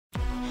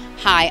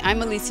Hi,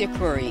 I'm Alicia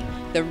Khoury,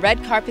 the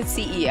Red Carpet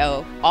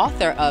CEO,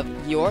 author of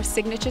Your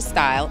Signature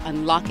Style,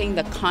 Unlocking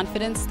the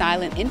Confidence,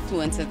 Style, and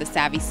Influence of the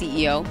Savvy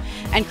CEO,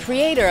 and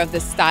creator of the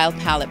Style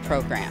Palette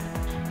program.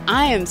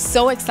 I am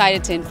so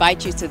excited to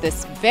invite you to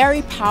this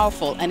very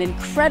powerful and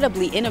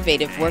incredibly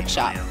innovative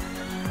workshop.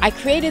 I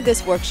created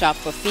this workshop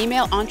for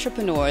female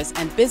entrepreneurs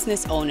and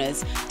business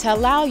owners to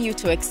allow you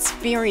to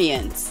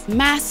experience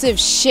massive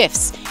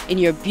shifts in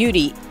your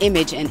beauty,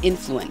 image, and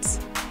influence.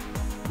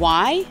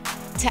 Why?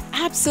 To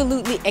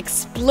absolutely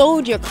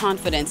explode your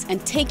confidence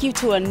and take you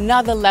to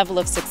another level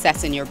of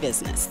success in your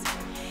business.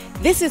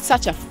 This is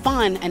such a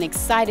fun and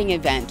exciting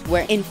event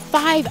where in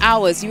 5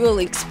 hours you will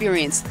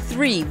experience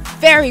 3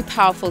 very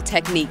powerful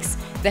techniques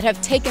that have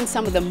taken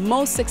some of the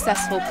most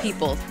successful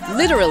people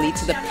literally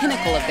to the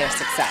pinnacle of their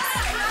success.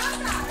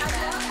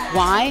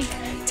 Why?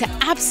 To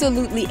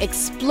absolutely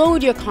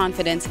explode your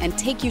confidence and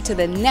take you to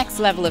the next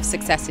level of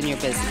success in your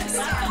business.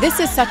 This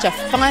is such a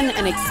fun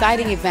and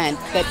exciting event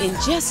that in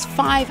just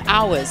 5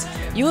 hours,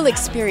 you will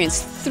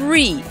experience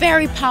 3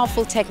 very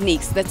powerful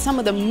techniques that some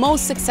of the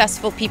most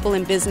successful people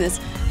in business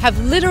have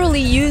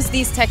literally used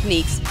these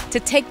techniques to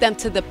take them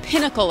to the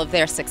pinnacle of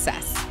their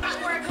success.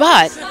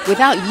 But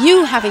without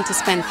you having to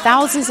spend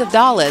thousands of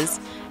dollars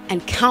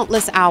and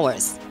countless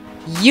hours.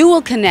 You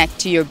will connect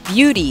to your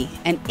beauty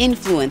and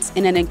influence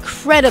in an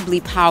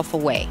incredibly powerful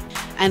way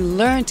and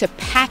learn to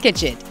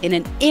package it in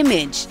an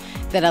image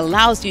that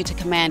allows you to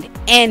command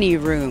any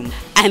room,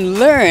 and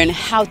learn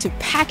how to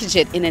package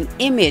it in an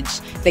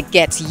image that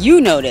gets you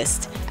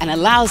noticed and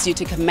allows you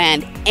to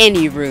command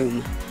any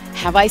room.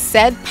 Have I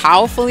said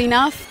powerful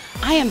enough?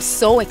 I am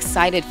so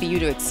excited for you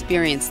to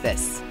experience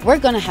this. We're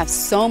going to have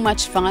so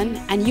much fun,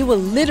 and you will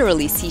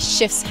literally see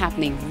shifts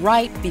happening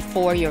right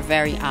before your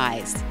very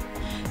eyes.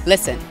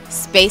 Listen,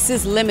 space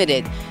is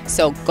limited,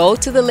 so go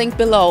to the link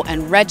below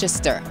and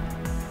register.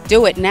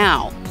 Do it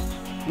now.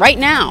 Right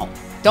now.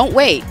 Don't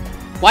wait.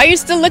 Why are you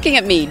still looking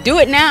at me? Do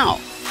it now.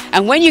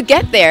 And when you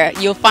get there,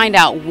 you'll find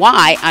out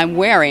why I'm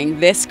wearing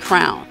this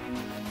crown.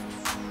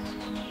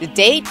 The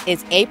date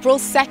is April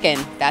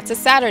 2nd, that's a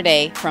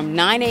Saturday, from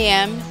 9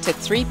 a.m. to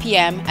 3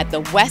 p.m. at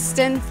the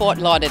Westin Fort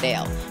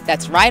Lauderdale.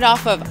 That's right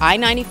off of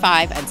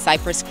I-95 and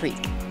Cypress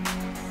Creek.